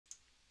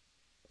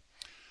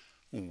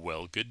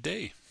Well, good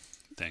day.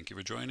 Thank you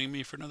for joining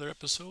me for another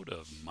episode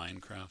of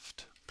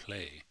Minecraft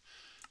Play.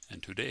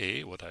 And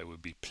today, what I will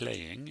be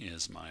playing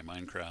is my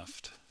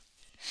Minecraft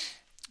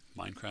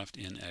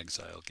in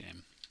Exile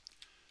game.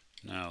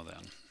 Now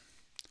then,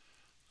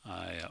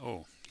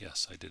 oh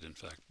yes, I did in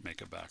fact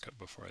make a backup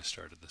before I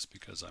started this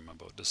because I'm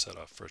about to set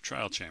off for a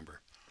trial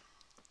chamber.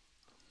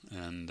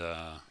 And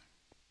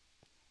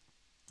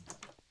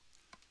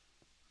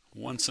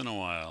once in a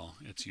while,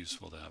 it's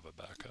useful to have a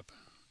backup.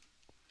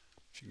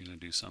 If you're going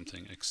to do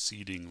something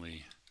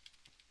exceedingly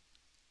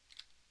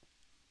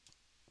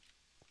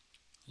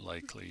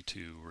likely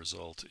to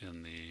result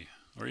in the,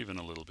 or even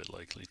a little bit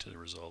likely to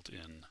result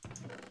in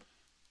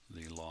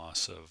the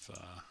loss of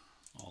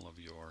all of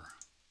your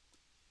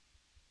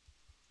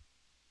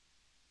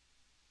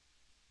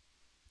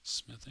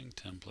smithing,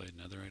 template,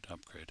 netherite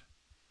upgrade.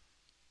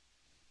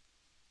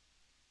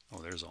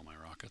 Oh, there's all my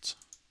rockets.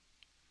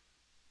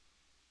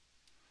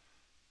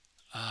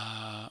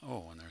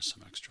 Oh, and there's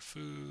some extra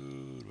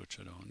food, which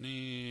I don't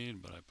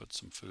need, but I put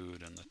some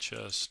food in the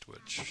chest,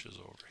 which is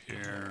over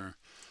here.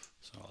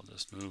 So I'll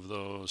just move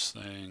those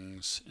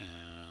things,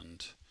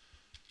 and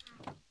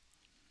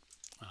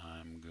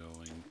I'm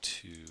going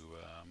to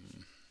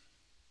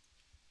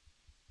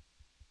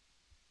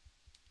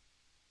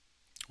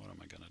what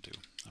am I going to do?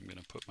 I'm going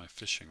to put my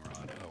fishing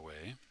rod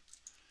away,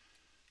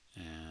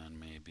 and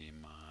maybe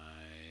my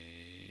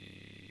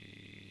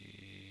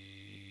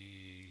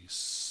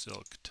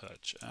silk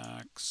touch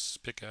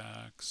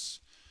pickaxe.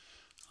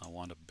 I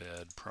want a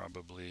bed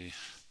probably.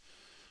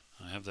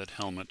 I have that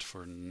helmet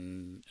for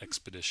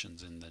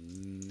expeditions in the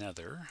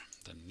nether,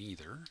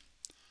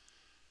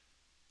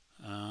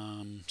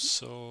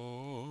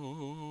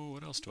 so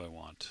what else do I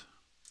want?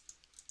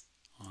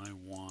 I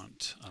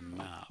want a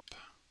map,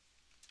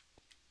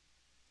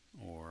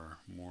 or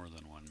more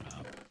than one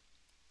map.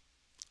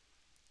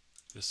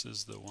 This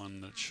is the one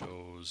that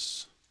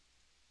shows,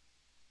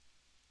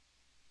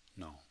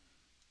 no.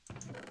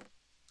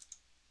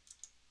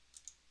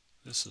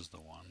 This is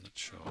the one that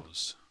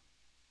shows,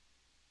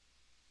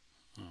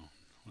 oh,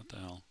 what the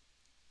hell?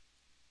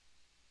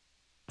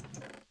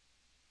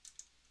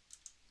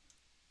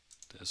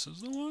 This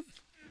is the one?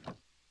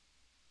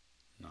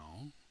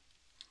 No.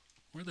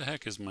 Where the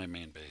heck is my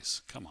main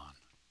base? Come on.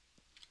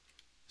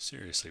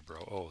 Seriously,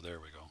 bro. Oh, there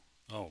we go.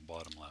 Oh,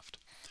 bottom left.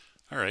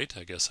 Alright,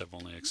 I guess I've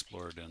only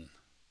explored in,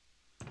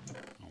 I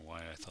don't know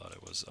why I thought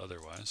it was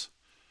otherwise.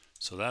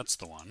 So that's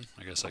the one.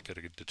 I guess I could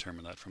have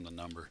determined that from the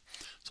number.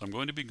 So I'm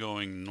going to be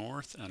going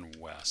north and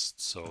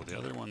west. So the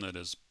other one that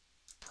is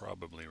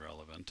probably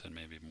relevant, and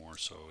maybe more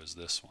so, is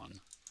this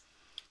one.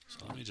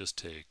 So let me just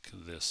take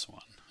this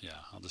one. Yeah,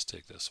 I'll just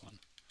take this one.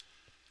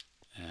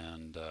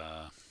 And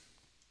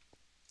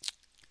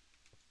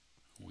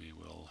we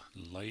will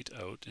light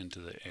out into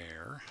the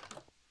air.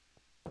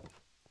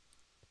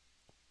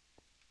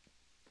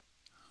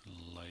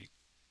 Like,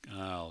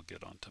 I'll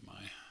get onto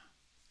my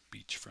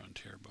beachfront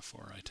here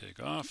before I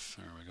take off.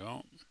 There we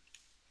go.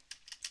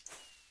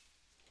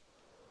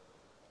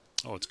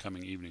 Oh, it's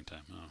coming evening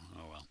time.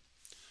 Oh well.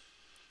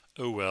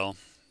 Oh well.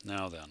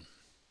 Now then.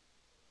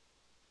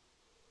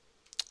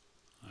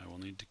 I will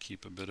need to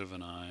keep a bit of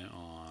an eye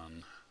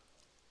on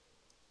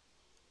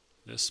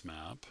this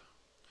map.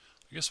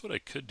 I guess what I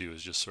could do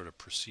is just sort of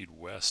proceed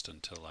west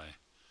until I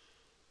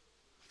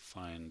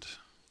find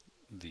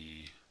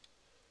the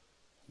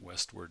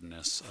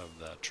westwardness of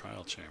that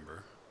trial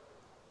chamber.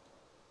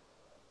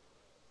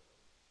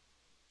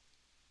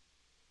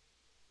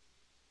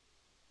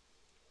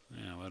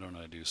 Yeah, why don't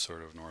I do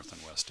sort of north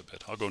and west a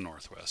bit? I'll go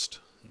northwest.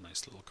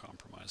 Nice little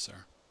compromise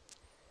there.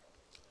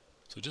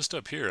 So just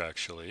up here,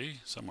 actually,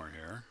 somewhere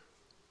here.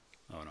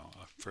 Oh no,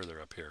 further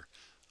up here.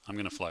 I'm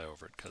going to fly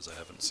over it because I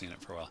haven't seen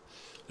it for a while.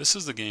 This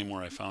is the game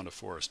where I found a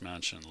forest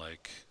mansion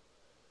like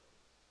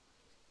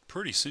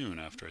pretty soon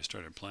after I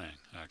started playing,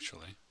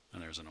 actually.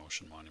 And there's an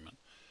ocean monument.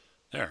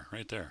 There,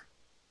 right there.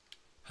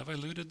 Have I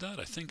looted that?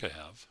 I think I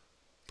have.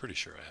 Pretty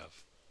sure I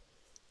have.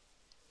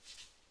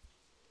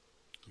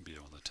 I'll be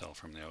able to tell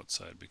from the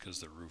outside because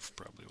the roof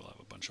probably will have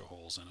a bunch of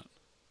holes in it.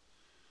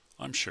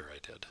 I'm sure I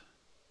did.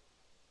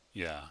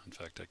 Yeah, in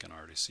fact I can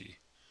already see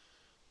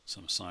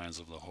some signs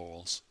of the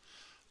holes.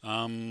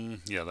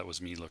 Yeah, that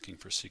was me looking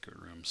for secret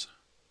rooms.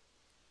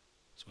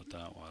 That's what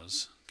that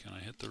was. Can I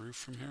hit the roof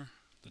from here?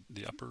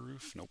 The upper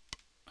roof? Nope,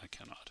 I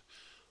cannot.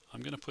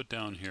 I'm going to put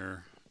down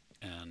here,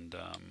 and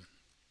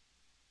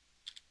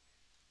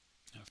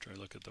after I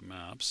look at the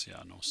maps,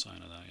 yeah, no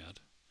sign of that yet.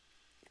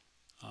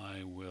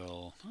 I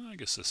will, I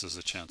guess this is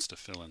a chance to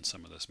fill in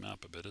some of this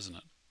map a bit, isn't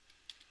it?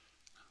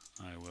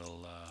 I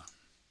will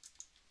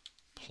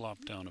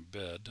plop down a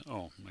bed.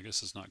 Oh, I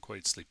guess it's not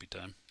quite sleepy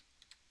time.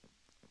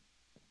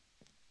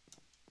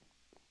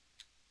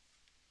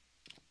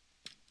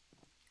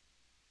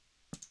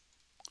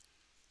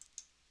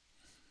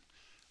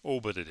 Oh,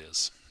 but it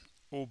is.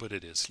 Oh, but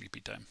it is sleepy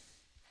time.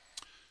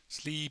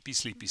 Sleepy,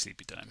 sleepy,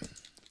 sleepy time.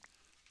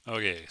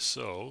 Okay,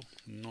 so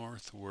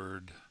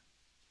northward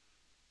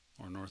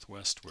or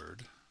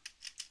northwestward.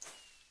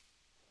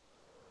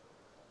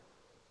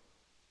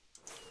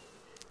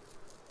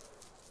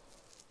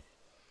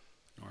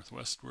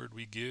 Northwestward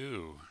we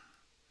go,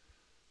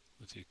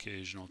 with the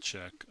occasional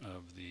check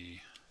of the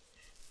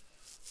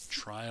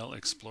Trial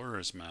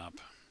Explorers map.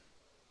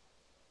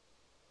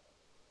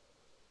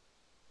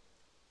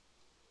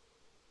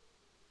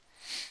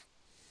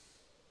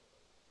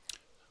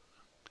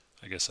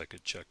 I guess I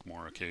could check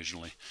more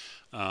occasionally.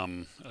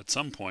 At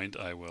some point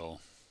I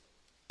will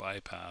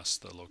bypass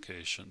the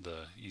location,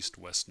 the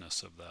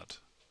east-westness of that,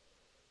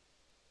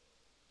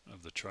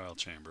 of the trial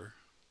chamber,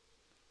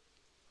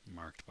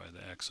 marked by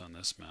the X on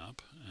this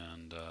map.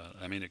 And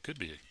I mean, it could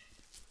be,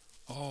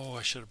 oh,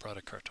 I should have brought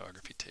a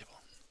cartography table.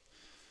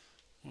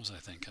 What was I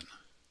thinking?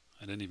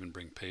 I didn't even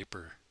bring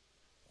paper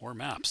or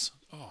maps.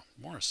 Oh,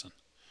 Morrison.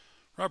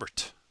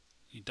 Robert,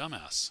 you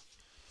dumbass.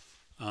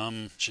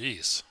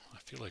 Geez, I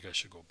feel like I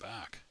should go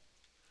back.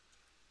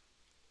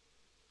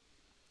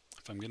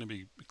 If I'm going to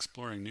be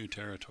exploring new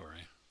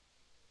territory.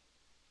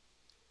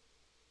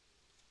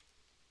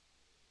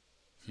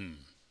 Yeah,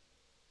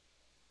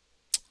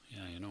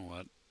 you know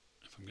what?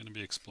 If I'm going to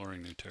be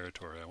exploring new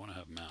territory, I want to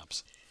have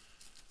maps.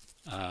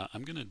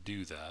 I'm going to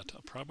do that.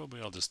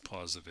 I'll just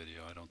pause the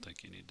video. I don't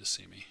think you need to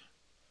see me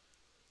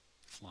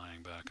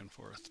flying back and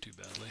forth too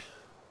badly.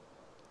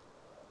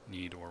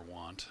 Need or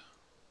want.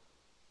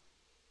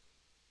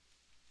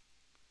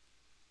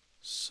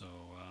 So,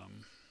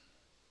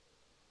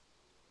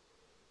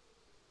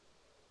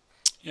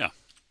 yeah,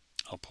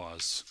 I'll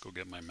pause, go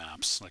get my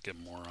maps like a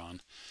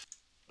moron.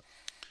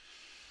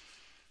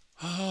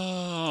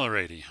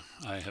 Alrighty,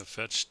 I have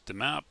fetched the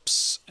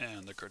maps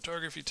and the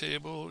cartography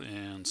table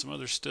and some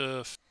other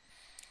stuff.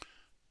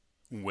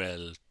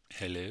 Well,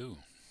 hello.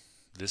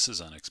 This is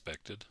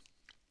unexpected.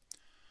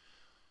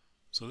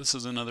 So this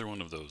is another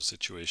one of those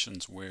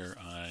situations where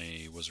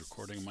I was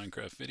recording a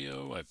Minecraft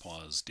video, I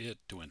paused it,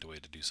 went away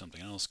to do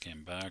something else,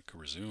 came back,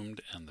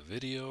 resumed, and the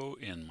video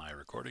in my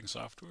recording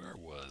software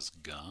was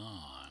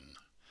gone.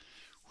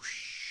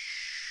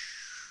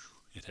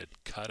 It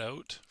had cut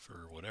out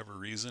for whatever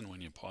reason when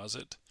you pause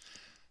it.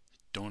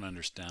 Don't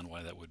understand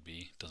why that would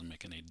be. Doesn't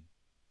make any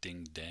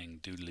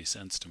ding-dang doodly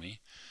sense to me.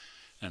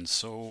 And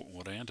so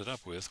what I ended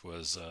up with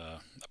was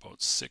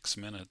about 6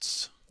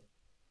 minutes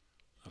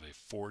of a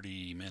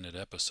 40-minute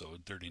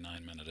episode,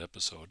 39-minute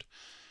episode,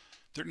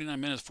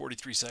 39 minutes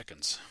 43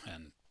 seconds,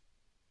 and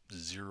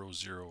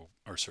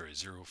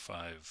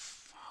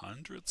 0.05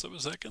 hundredths of a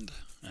second.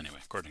 Anyway,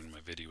 according to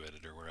my video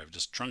editor, where I've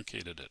just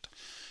truncated it,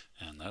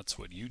 and that's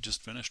what you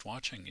just finished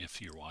watching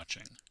if you're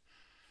watching.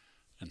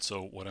 And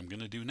so what I'm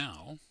going to do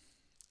now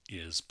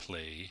is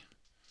play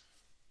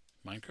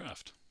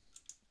Minecraft,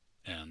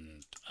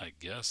 and I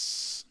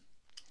guess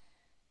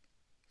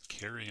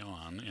carry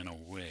on in a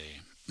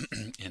way,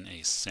 in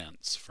a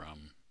sense,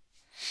 from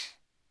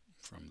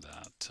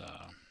that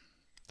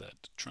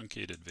that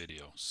truncated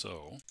video.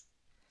 So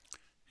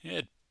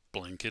it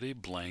blankety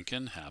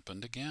blankin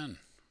happened again.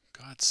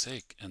 God's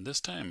sake! And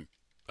this time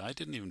I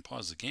didn't even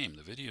pause the game.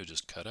 The video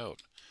just cut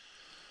out.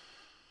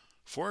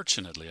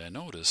 Fortunately, I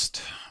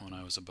noticed when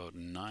I was about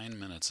 9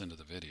 minutes into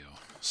the video,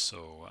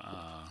 so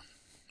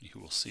you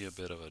will see a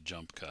bit of a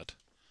jump cut.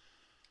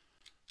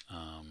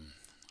 I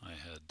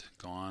had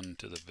gone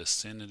to the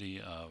vicinity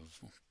of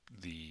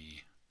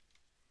the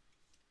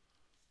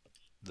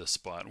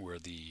spot where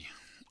the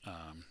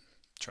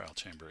trial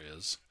chamber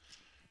is,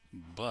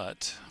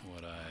 but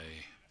what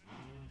I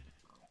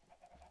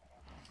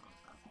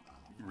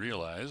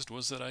realized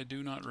was that I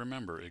do not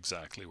remember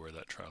exactly where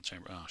that trial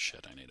chamber... Oh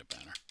shit, I need a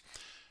banner.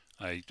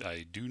 I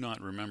do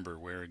not remember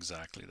where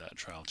exactly that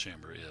trial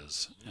chamber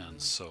is,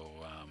 and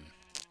so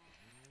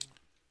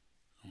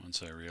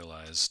once I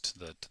realized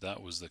that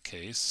that was the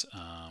case,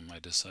 I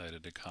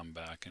decided to come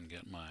back and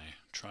get my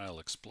Trial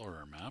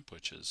Explorer map,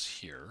 which is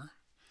here,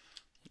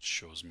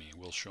 which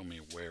will show me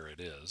where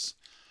it is.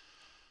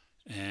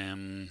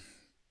 And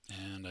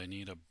I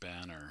need a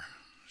banner.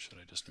 Should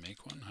I just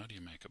make one? How do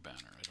you make a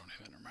banner? I don't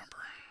even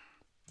remember.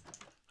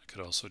 I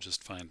could also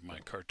just find my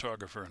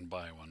cartographer and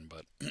buy one,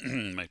 but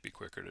it might be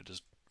quicker to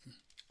just,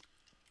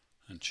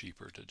 and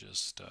cheaper to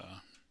just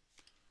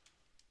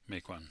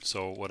make one.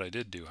 So what I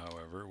did do,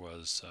 however,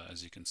 was,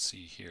 as you can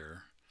see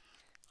here,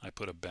 I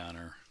put the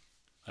banner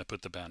I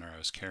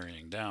was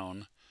carrying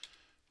down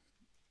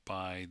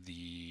by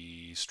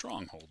the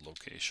stronghold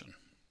location,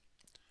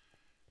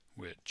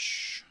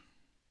 which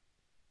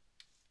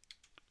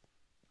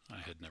I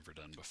had never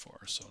done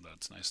before, so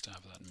that's nice to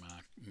have that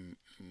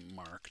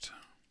marked.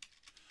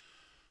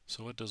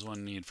 So what does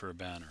one need for a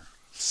banner?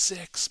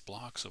 6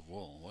 blocks of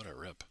wool. What a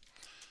rip.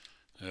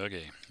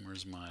 Okay,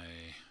 where's my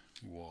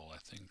wool? I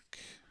think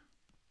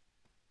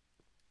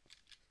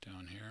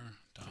down here.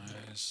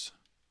 Dyes.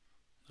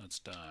 That's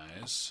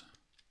dyes.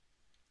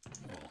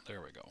 Wool.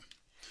 There we go.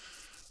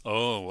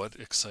 Oh, what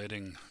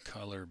exciting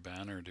color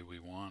banner do we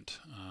want?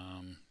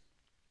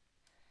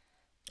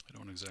 I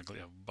don't exactly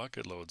have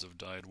bucket loads of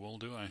dyed wool,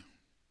 do I?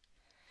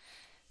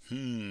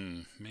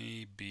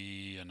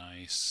 Maybe a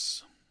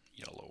nice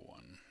yellow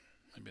one.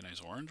 Maybe a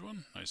nice orange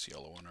one? Nice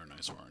yellow one or a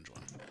nice orange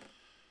one.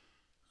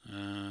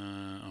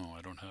 Oh,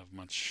 I don't have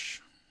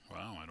much...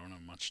 Wow, I don't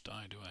have much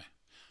dye, do I?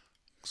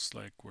 Looks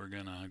like we're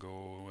gonna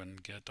go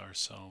and get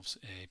ourselves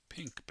a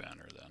pink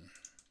banner then.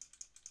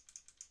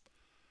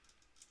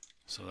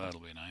 So that'll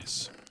be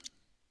nice.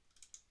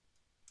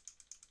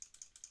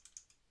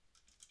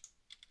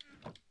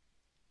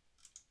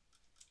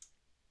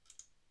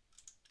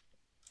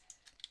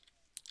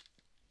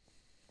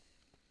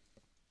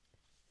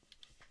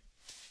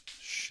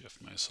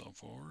 Shift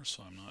myself over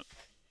so I'm not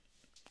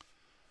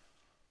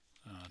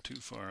too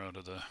far out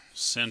of the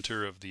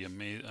center of the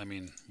I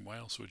mean, why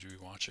else would you be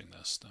watching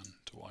this than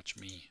to watch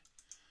me?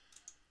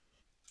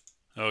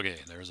 Okay,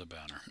 there's a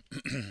banner.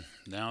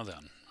 Now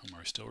then, am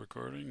I still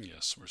recording?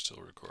 Yes, we're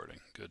still recording.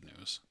 Good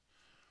news.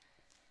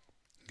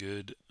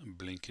 Good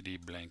blinkety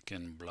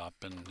blankin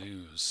bloppin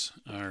news.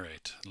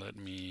 Alright,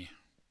 my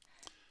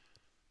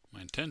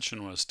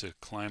intention was to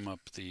climb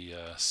up the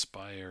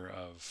spire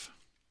of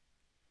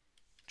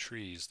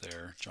trees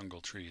there,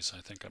 jungle trees.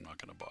 I think I'm not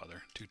going to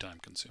bother. Too time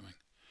consuming.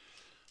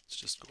 Let's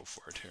just go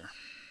for it here.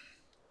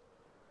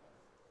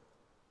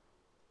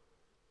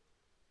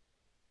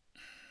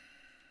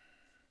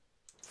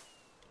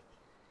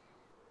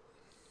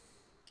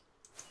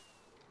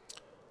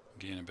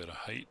 Gain a bit of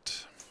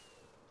height.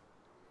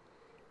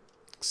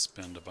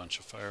 Expend a bunch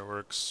of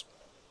fireworks.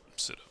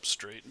 Sit up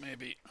straight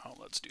maybe. Oh,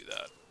 let's do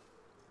that.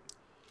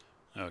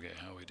 Okay,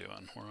 how are we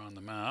doing? We're on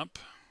the map.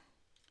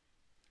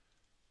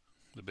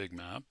 The big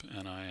map,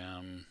 and I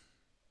am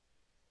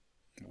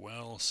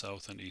well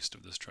south and east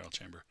of this trial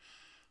chamber.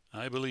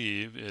 I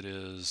believe it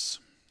is,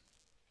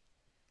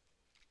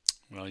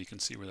 well, you can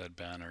see where that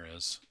banner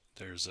is.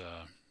 There's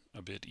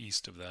a bit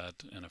east of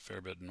that and a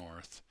fair bit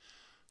north.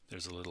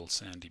 There's a little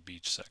sandy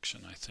beach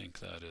section. I think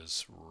that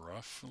is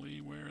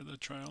roughly where the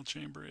trial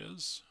chamber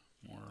is,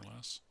 more or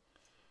less.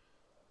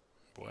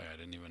 Boy, I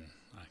didn't even,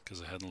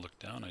 because I hadn't looked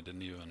down, I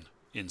didn't even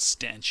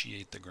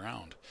instantiate the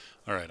ground.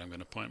 Alright, I'm going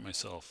to point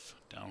myself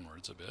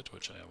downwards a bit,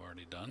 which I have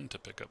already done, to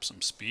pick up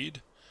some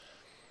speed.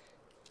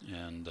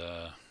 And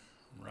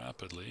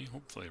rapidly,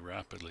 hopefully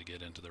rapidly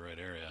get into the right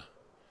area.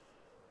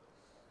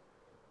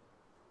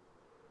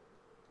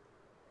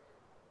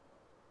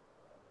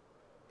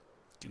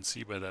 You can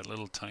see by that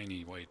little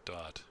tiny white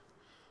dot,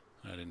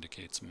 that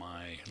indicates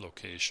my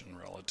location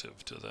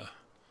relative to the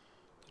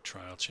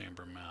trial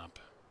chamber map.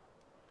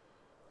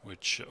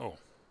 Which, oh,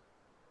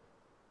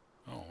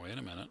 wait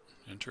a minute,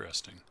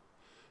 interesting.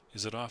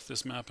 Is it off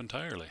this map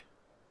entirely?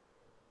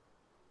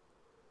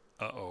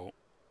 Uh-oh.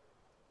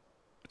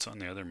 It's on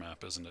the other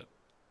map, isn't it?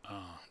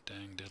 Ah, oh,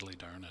 dang diddly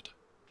darn it.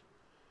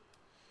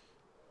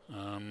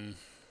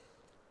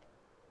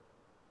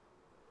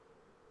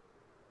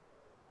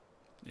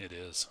 It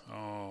is.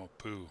 Oh,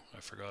 poo. I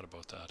forgot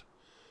about that.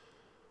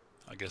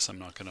 I guess I'm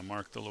not going to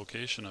mark the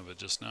location of it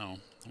just now.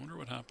 I wonder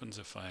what happens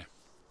if I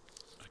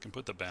can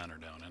put the banner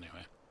down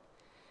anyway.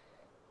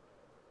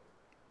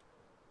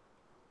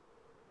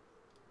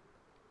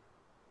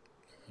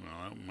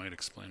 Well, that might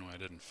explain why I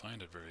didn't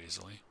find it very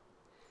easily.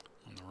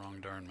 On the wrong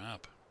darn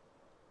map.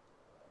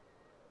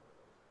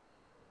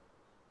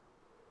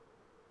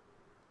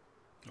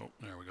 Oh,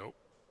 there we go.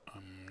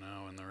 I'm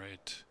now in the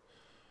right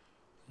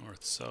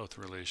north-south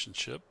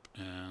relationship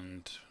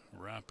and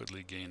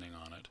rapidly gaining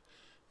on it.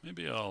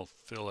 Maybe I'll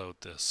fill out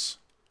this.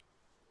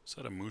 Is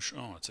that a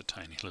mushroom? Oh, it's a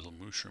tiny little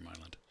mushroom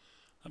island.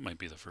 That might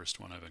be the first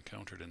one I've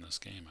encountered in this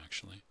game,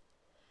 actually.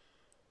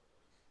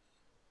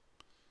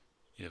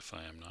 If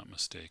I am not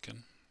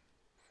mistaken.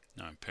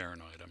 Now I'm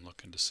paranoid. I'm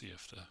looking to see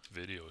if the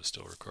video is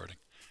still recording.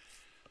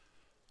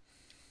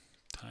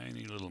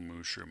 Tiny little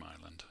mushroom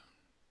island.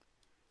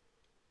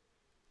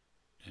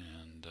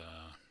 And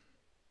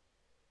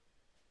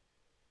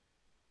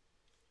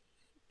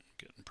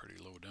getting pretty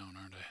low down,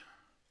 aren't I?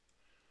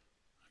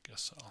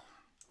 Guess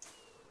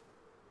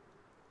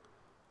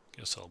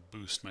I'll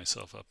boost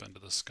myself up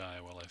into the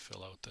sky while I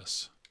fill out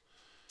this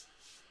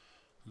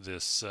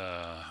what's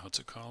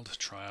it called?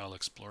 Trial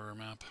Explorer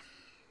map.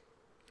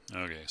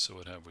 Okay, so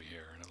what have we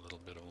here? A little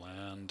bit of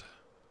land.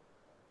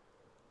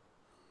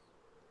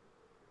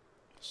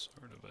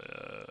 Sort of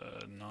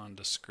a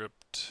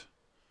nondescript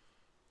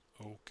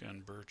oak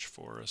and birch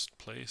forest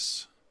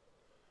place.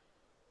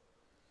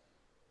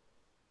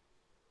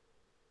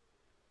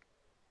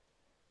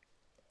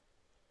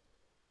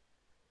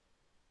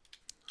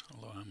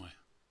 How low am I?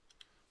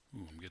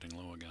 Ooh, I'm getting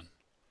low again.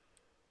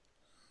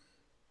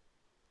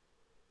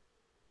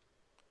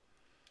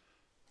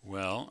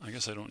 Well, I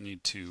guess I don't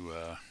need to,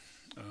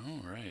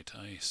 oh, right,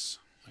 icebergs.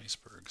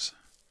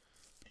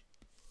 I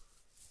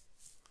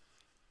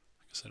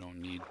guess I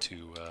don't need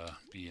to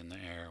be in the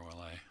air while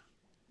I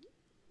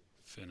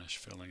finish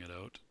filling it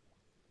out.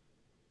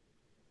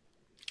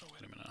 Oh,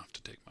 wait a minute, I have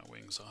to take my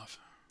wings off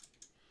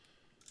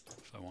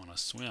if I want to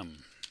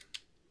swim.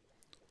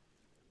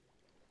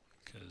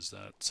 Because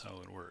that's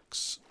how it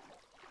works.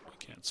 You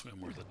can't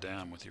swim worth a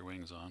damn with your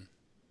wings on.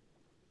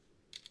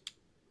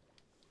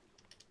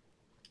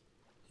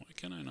 Why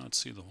can I not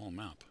see the whole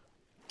map?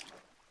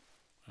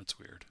 That's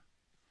weird.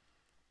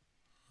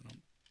 I'm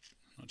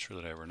not sure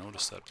that I ever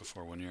noticed that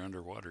before. When you're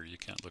underwater, you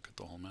can't look at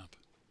the whole map.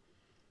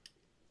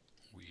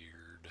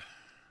 Weird.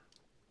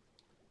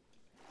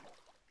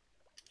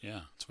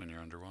 Yeah, it's when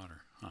you're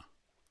underwater. Huh.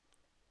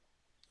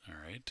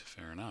 Alright,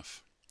 fair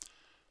enough.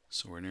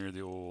 So we're near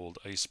the old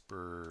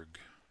iceberg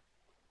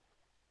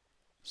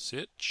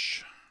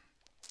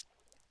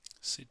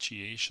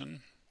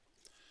situation.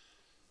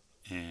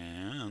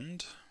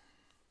 And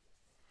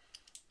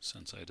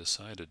since I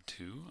decided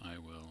to, I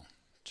will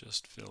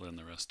just fill in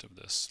the rest of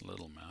this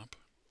little map.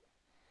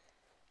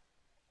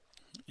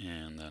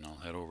 And then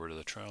I'll head over to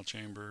the trial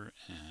chamber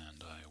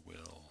and I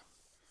will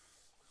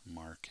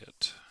mark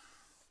it.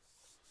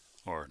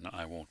 Or no,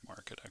 I won't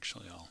mark it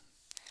actually.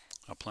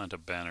 I'll plant a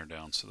banner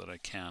down so that I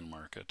can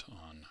mark it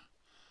on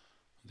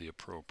the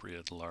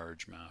appropriate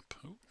large map.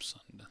 Oops,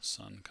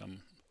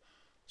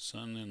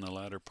 sun in the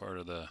latter part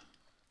of the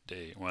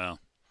day. Well,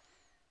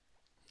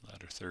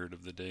 latter third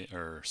of the day,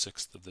 or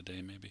sixth of the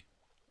day maybe.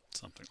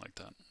 Something like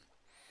that.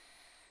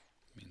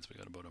 Means we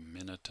got about a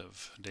minute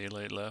of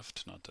daylight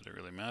left. Not that it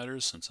really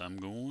matters since I'm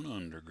going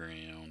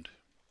underground.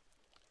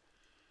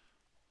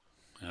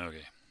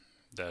 Okay,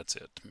 that's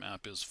it.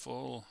 Map is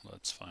full.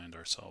 Let's find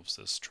ourselves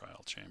this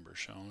trial chamber,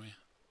 shall we?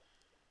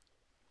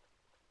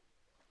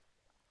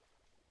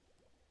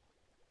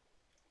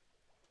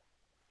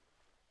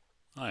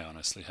 I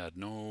honestly had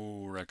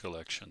no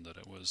recollection that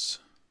it was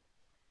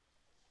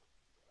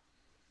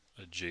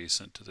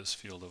adjacent to this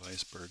field of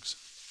icebergs.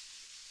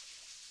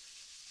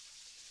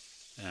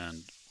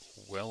 And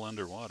well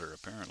underwater,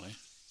 apparently.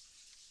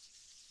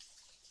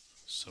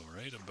 So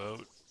right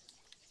about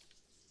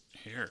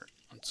here,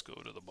 let's go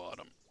to the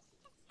bottom.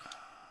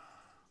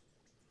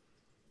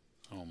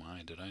 Oh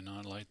my, did I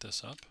not light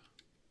this up?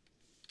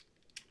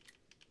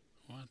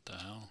 What the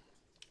hell?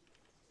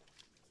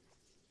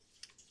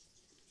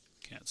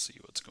 Can't see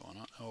what's going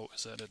on. Oh,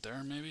 is that it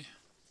there, maybe?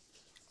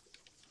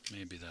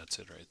 Maybe that's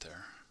it right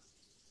there.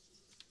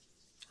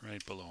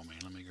 Right below me.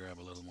 Let me grab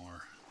a little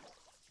more.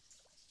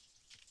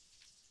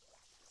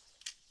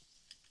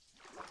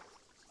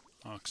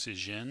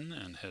 Oxygen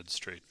and head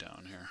straight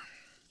down here.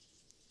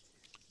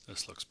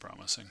 This looks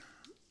promising.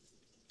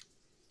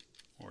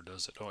 Or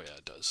does it? Oh yeah,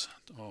 it does.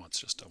 Oh, it's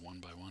just a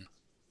 1x1.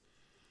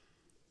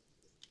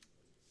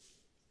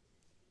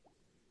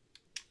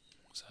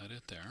 Is that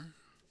it there?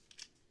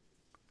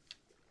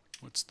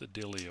 What's the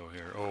dealio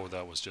here? Oh,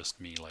 that was just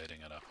me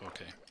lighting it up.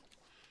 Okay.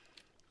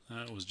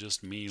 That was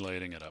just me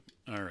lighting it up.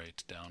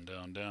 Alright, down,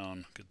 down,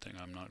 down. Good thing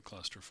I'm not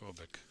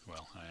claustrophobic.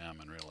 Well, I am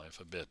in real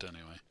life a bit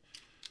anyway.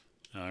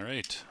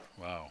 Alright,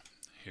 wow,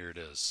 here it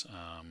is.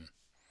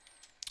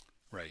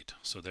 Right,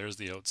 so there's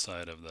the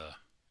outside of the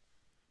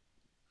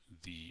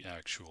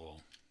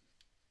actual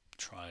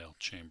trial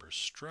chamber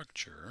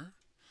structure.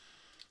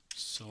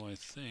 So I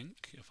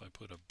think if I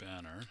put a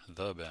banner,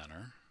 the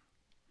banner,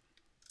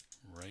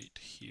 right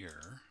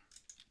here,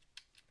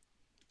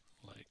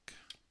 like,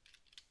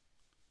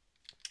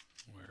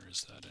 where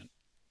is that in?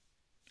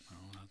 No,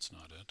 that's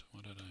not it.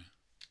 What did I?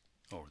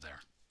 Oh,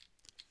 there.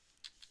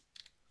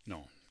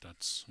 No,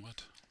 that's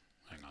what?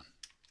 Hang on.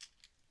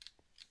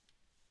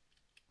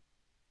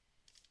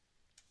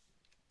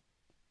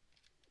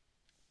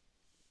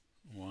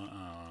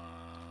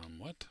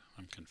 What?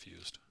 I'm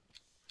confused.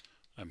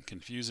 I'm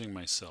confusing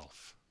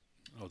myself.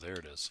 Oh, there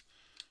it is.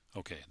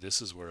 Okay,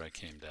 this is where I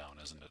came down,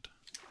 isn't it?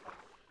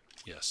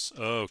 Yes.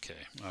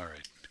 Okay. All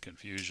right.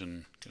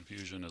 Confusion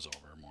is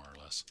over, more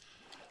or less.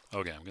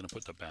 Okay, I'm going to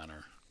put the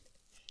banner.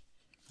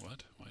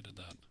 What? Why did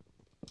that?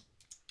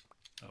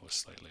 That was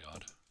slightly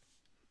odd.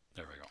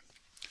 There we go.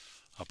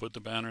 I'll put the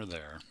banner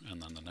there,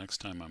 and then the next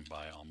time I'm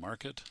by, I'll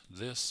mark it.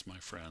 This, my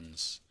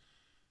friends,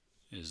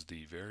 is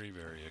the very,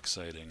 very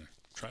exciting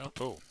trial.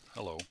 Oh,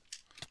 hello.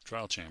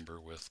 Trial chamber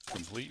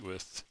complete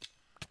with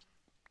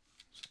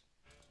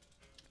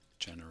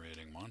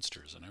generating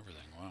monsters and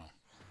everything. Wow.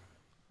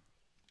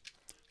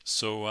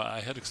 So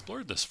I had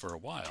explored this for a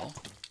while,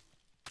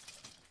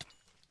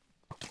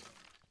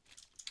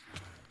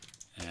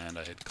 and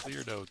I had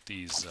cleared out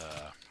these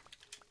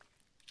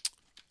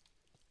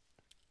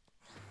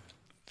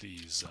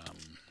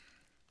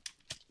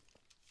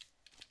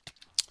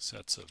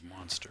sets of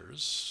monster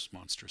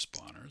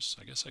spawners.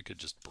 I guess I could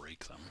just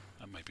break them.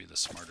 That might be the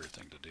smarter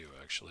thing to do,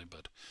 actually.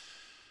 But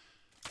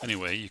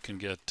anyway, you can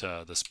get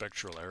the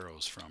spectral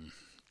arrows from...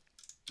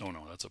 Oh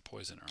no, that's a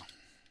poison arrow.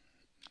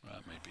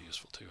 That might be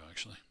useful too,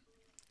 actually.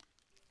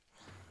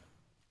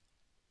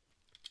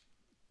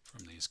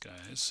 From these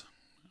guys.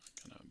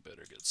 I'm gonna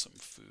better get some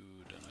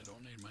food, and I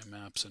don't need my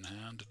maps in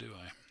hand, do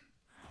I?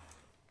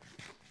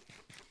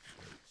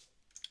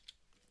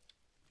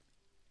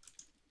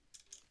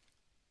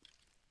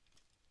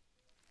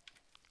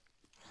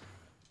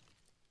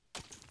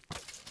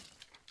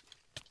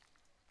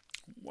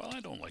 Well,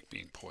 I don't like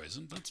being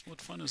poisoned. That's what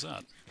fun is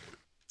that?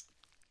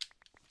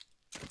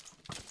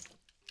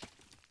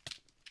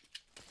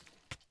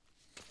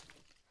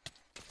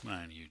 Come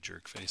on, you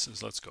jerk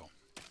faces. Let's go.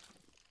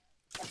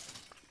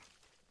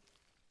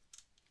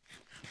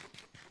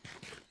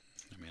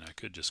 I mean, I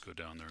could just go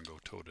down there and go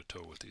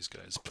toe-to-toe with these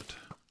guys, but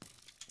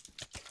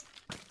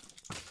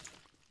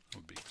it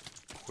would be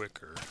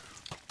quicker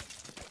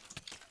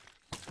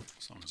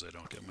as long as I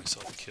don't get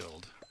myself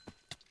killed.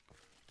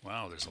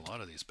 Wow, there's a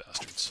lot of these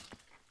bastards.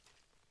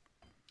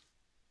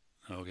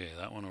 Okay,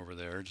 that one over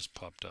there just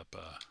popped up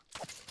a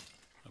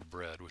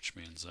bread, which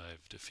means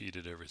I've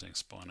defeated everything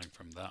spawning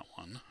from that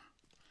one.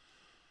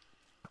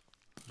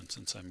 And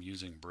since I'm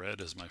using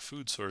bread as my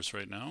food source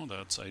right now,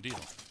 that's ideal.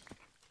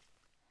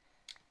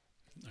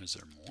 Is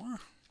there more?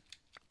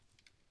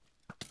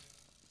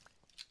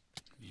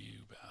 You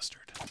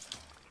bastard.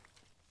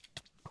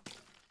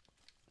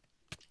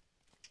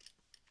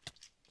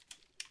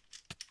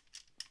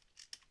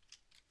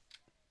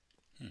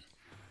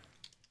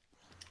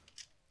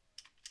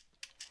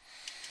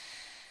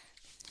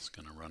 Just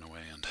gonna run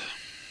away and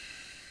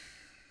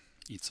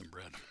eat some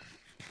bread.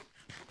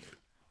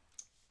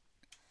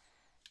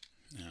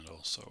 And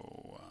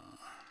also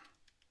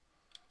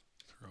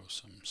throw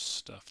some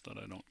stuff that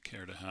I don't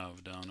care to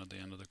have down at the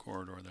end of the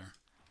corridor there.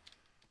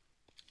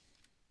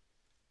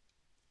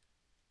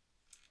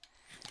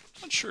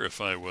 Not sure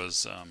if I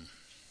was,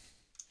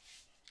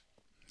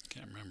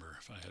 can't remember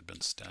if I had been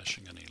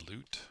stashing any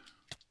loot.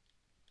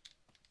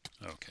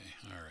 Okay,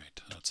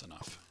 alright, that's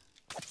enough.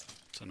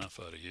 That's enough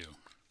out of you.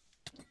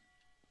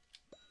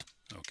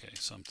 Okay,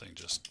 something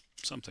just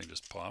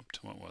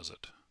popped. What was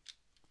it?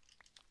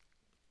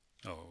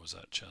 Oh, it was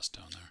that chest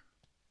down there.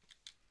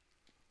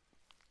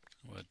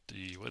 What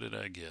did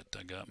I get?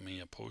 I got me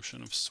a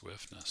potion of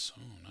swiftness.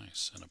 Oh,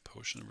 nice. And a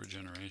potion of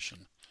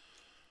regeneration.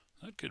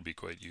 That could be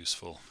quite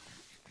useful.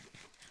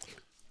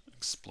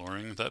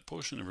 Exploring. That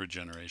potion of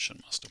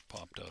regeneration must have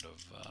popped out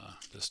of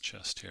this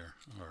chest here.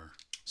 Or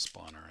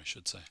spawner, I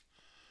should say.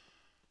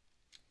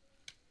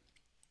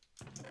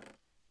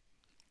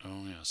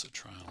 Oh, yes, a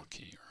trial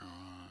key.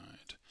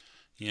 Right.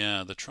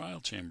 Yeah, the trial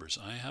chambers.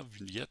 I have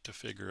yet to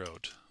figure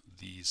out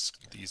these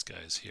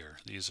guys here.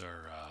 These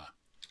are...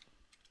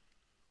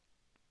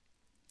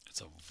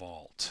 it's a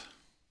vault.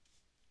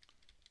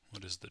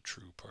 What is the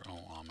true part?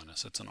 Oh,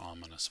 ominous. It's an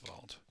ominous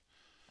vault.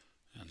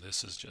 And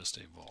this is just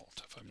a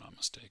vault, if I'm not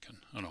mistaken.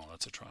 Oh no,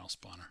 that's a trial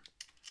spawner.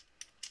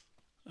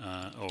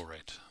 Oh,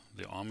 right.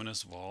 The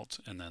ominous vault,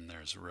 and then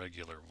there's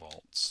regular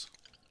vaults.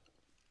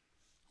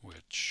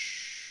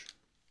 Which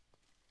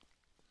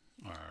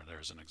are,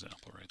 there's an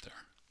example right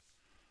there.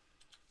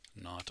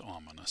 Not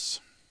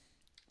ominous.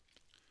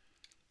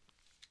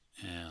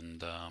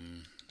 And,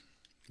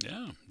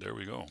 yeah, there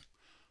we go.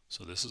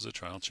 So this is a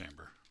trial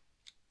chamber.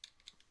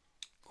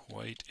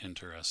 Quite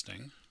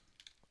interesting.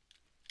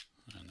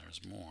 And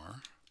there's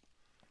more.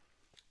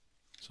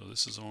 So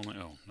this is only,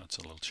 oh, that's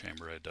a little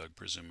chamber I dug,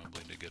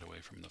 presumably to get away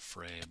from the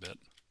fray a bit.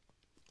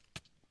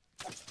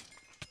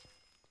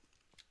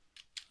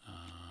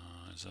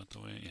 Is that the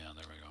way? Yeah,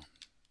 there we go.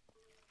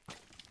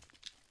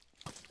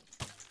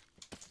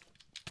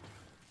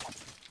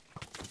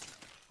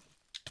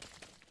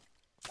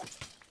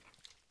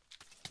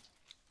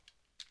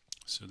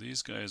 So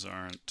these guys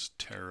aren't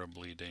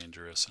terribly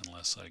dangerous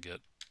unless I get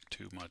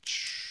too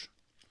much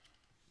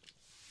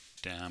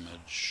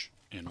damage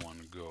in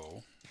one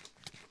go.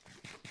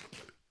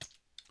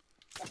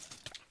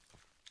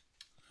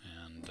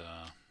 And,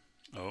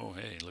 oh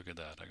hey, look at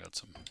that. I got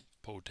some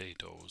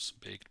potatoes,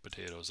 baked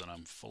potatoes, and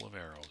I'm full of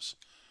arrows.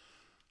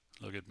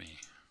 Look at me.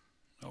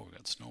 Oh, we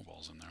got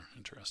snowballs in there.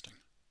 Interesting.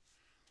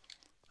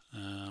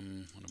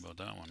 What about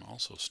that one?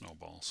 Also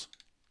snowballs.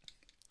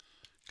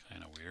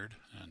 Kind of weird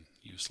and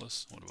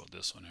useless. What about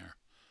this one here?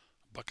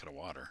 A bucket of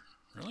water.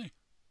 Really?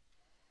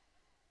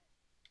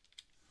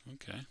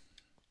 Okay.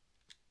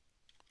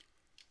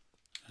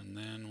 And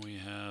then we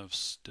have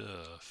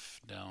stuff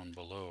down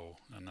below.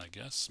 And I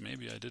guess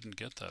maybe I didn't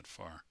get that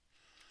far.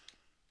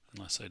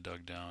 Unless I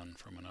dug down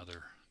from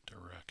another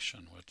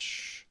direction,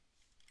 which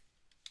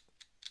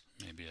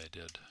maybe I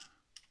did.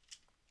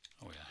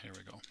 Oh yeah, here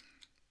we go.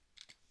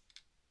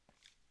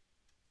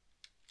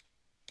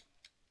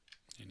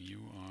 And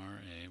you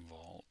are a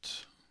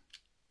vault.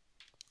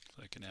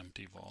 Like an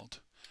empty vault.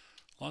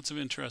 Lots of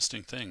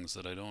interesting things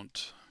that I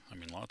don't... I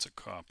mean, lots of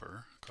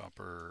copper.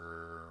 Copper,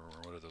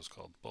 or what are those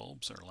called?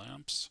 Bulbs or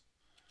lamps?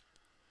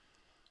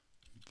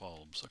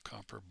 Bulbs, a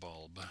copper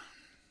bulb.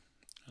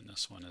 And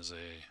this one is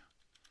a...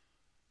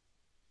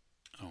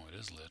 Oh, it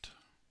is lit.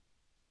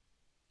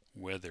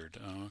 Weathered.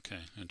 Oh,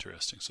 okay,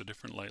 interesting. So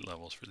different light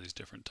levels for these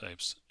different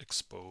types.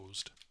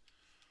 Exposed.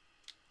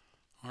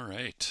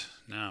 Alright,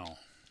 now,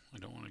 I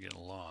don't want to get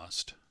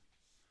lost.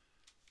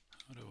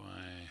 How do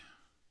I...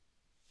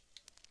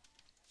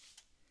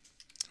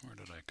 Where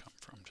did I come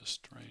from?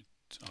 Just right...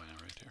 Oh yeah,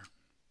 right here.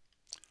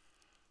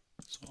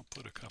 So I'll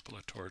put a couple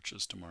of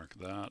torches to mark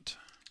that.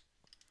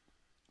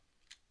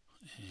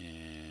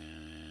 And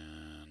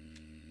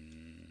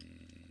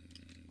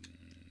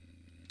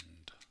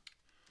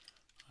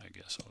I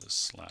guess I'll just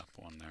slap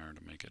one there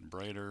to make it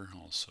brighter.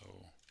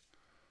 Also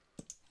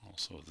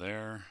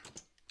there.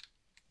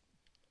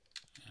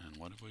 And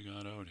what have we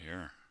got out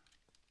here?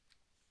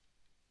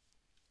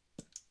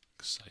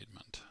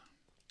 Excitement.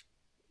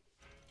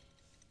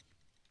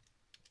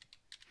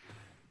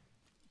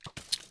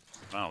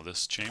 Wow,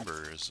 this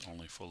chamber is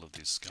only full of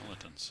these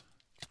skeletons.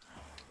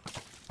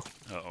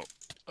 Uh-oh.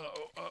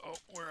 Uh-oh, uh-oh,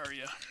 where are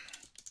you?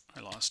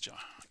 I lost you.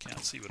 I can't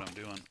see what I'm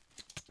doing.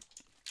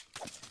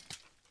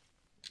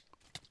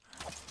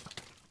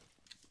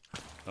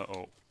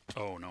 Uh-oh.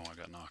 Oh no, I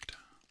got knocked.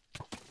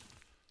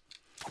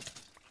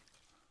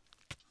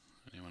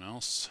 Anyone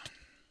else?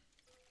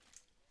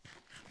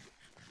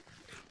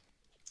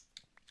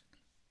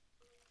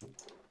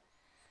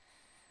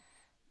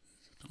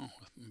 Oh,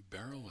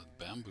 barrel with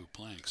bamboo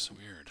planks.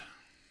 Weird.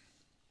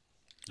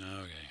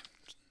 Okay.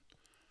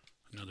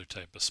 Another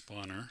type of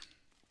spawner.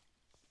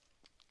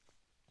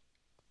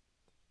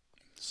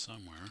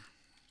 Somewhere.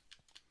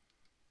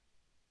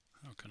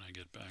 How can I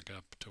get back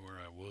up to where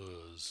I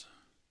was?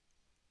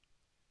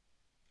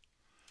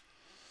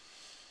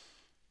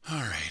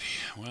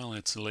 Alrighty, well,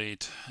 it's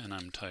late and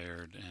I'm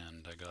tired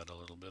and I got a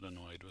little bit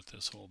annoyed with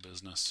this whole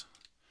business.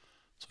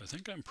 So I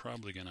think I'm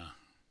probably gonna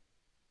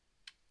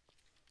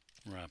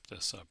wrap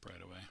this up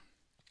right away.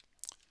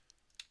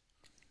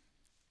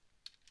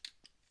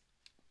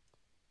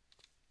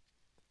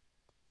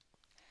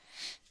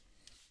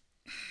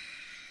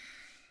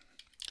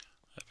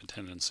 I have a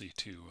tendency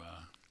to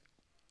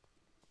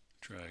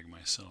drag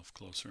myself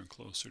closer and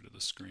closer to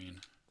the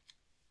screen.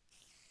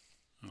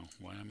 Oh,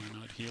 why am I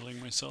not healing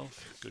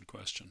myself? Good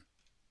question.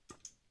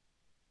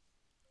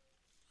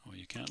 Oh,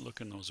 you can't look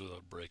in those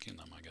without breaking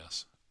them, I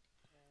guess.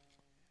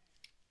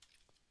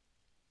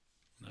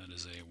 That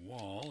is a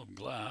wall of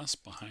glass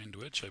behind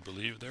which I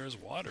believe there is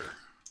water.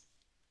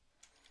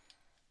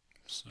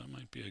 So that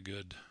might be a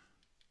good...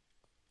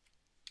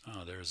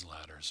 Oh, there's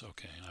ladders.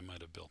 Okay, I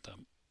might have built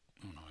them.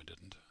 Oh no, I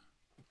didn't.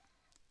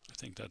 I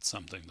think that's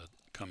something that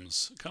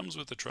comes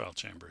with the trial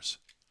chambers.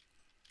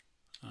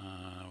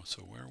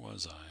 So where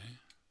was I?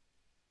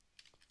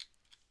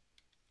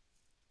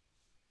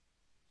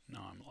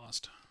 Now I'm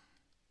lost.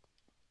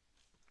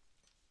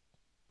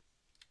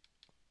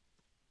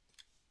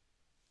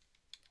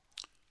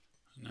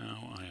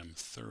 Now I am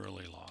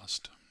thoroughly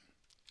lost.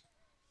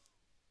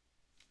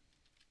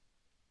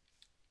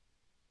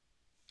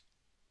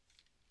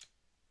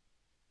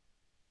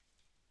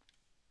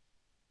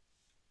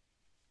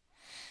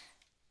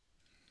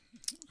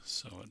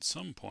 So at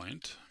some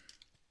point,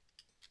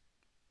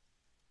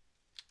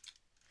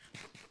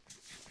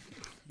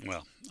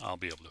 well, I'll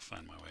be able to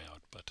find my way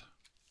out, but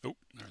oh,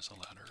 there's a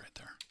ladder right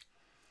there.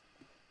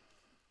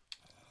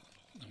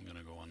 I'm going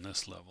to go on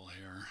this level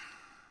here.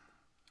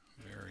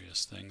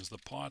 Various things. The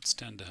pots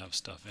tend to have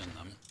stuff in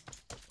them.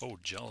 Oh,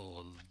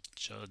 jello.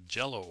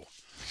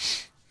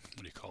 What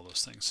do you call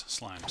those things?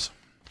 Slimes.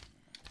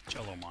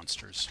 Jello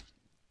monsters.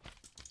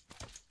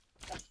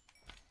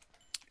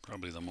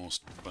 Probably the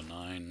most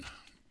benign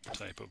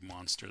type of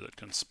monster that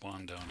can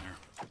spawn down here.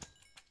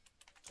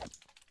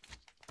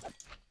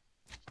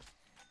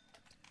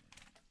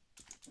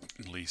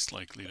 Least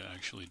likely to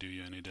actually do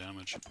you any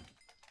damage.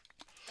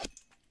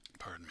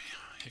 Pardon me,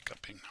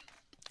 hiccuping.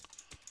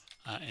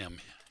 I am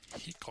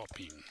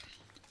hiccuping.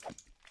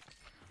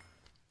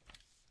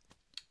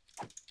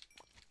 At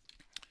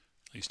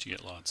least you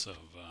get lots of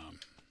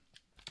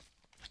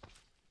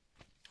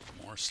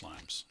more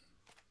slimes.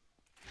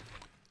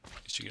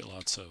 At least you get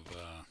lots of,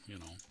 you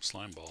know,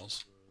 slime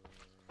balls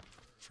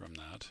from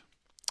that.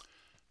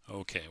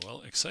 Okay,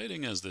 well,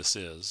 exciting as this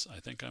is, I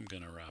think I'm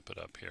going to wrap it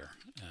up here,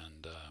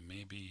 and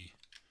maybe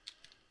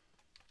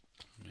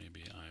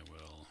I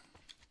will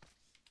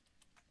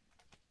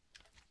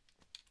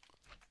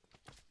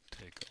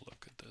take a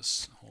look at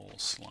this whole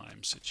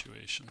slime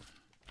situation.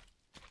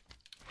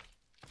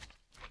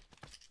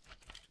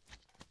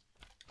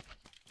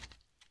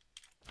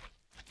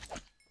 I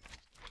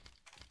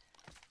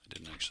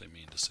didn't actually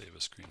mean to save a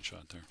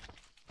screenshot there.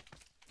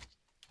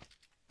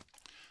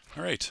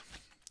 All right.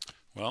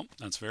 Well,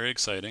 that's very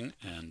exciting,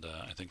 and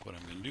I think what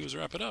I'm going to do is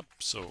wrap it up.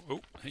 So,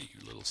 oh, hey,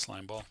 you little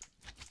slime ball.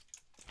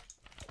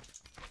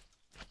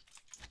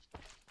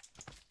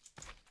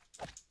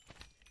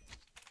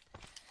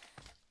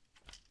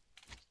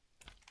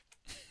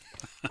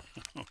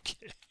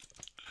 Okay.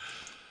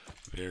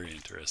 Very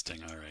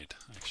interesting. All right.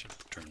 I should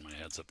turn my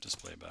heads-up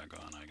display back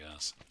on, I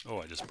guess. Oh,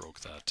 I just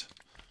broke that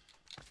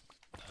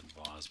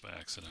vase by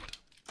accident.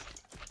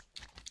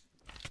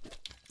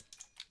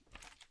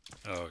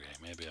 Okay,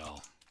 maybe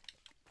I'll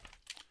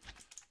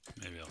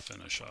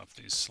finish off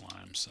these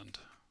slimes. And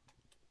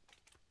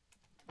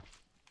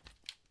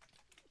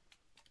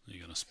are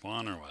you gonna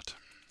spawn or what?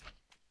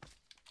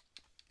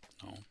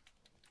 No.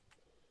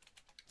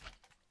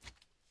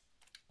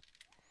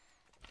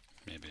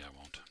 Maybe I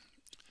won't.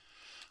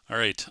 All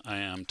right, I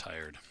am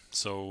tired.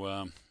 So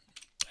I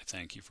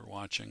thank you for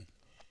watching.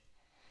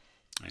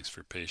 Thanks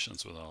for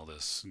patience with all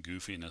this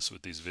goofiness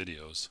with these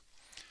videos.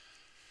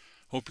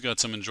 Hope you got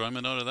some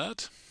enjoyment out of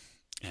that.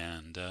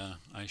 And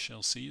I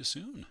shall see you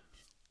soon.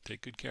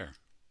 Take good care.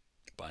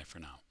 Bye for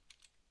now.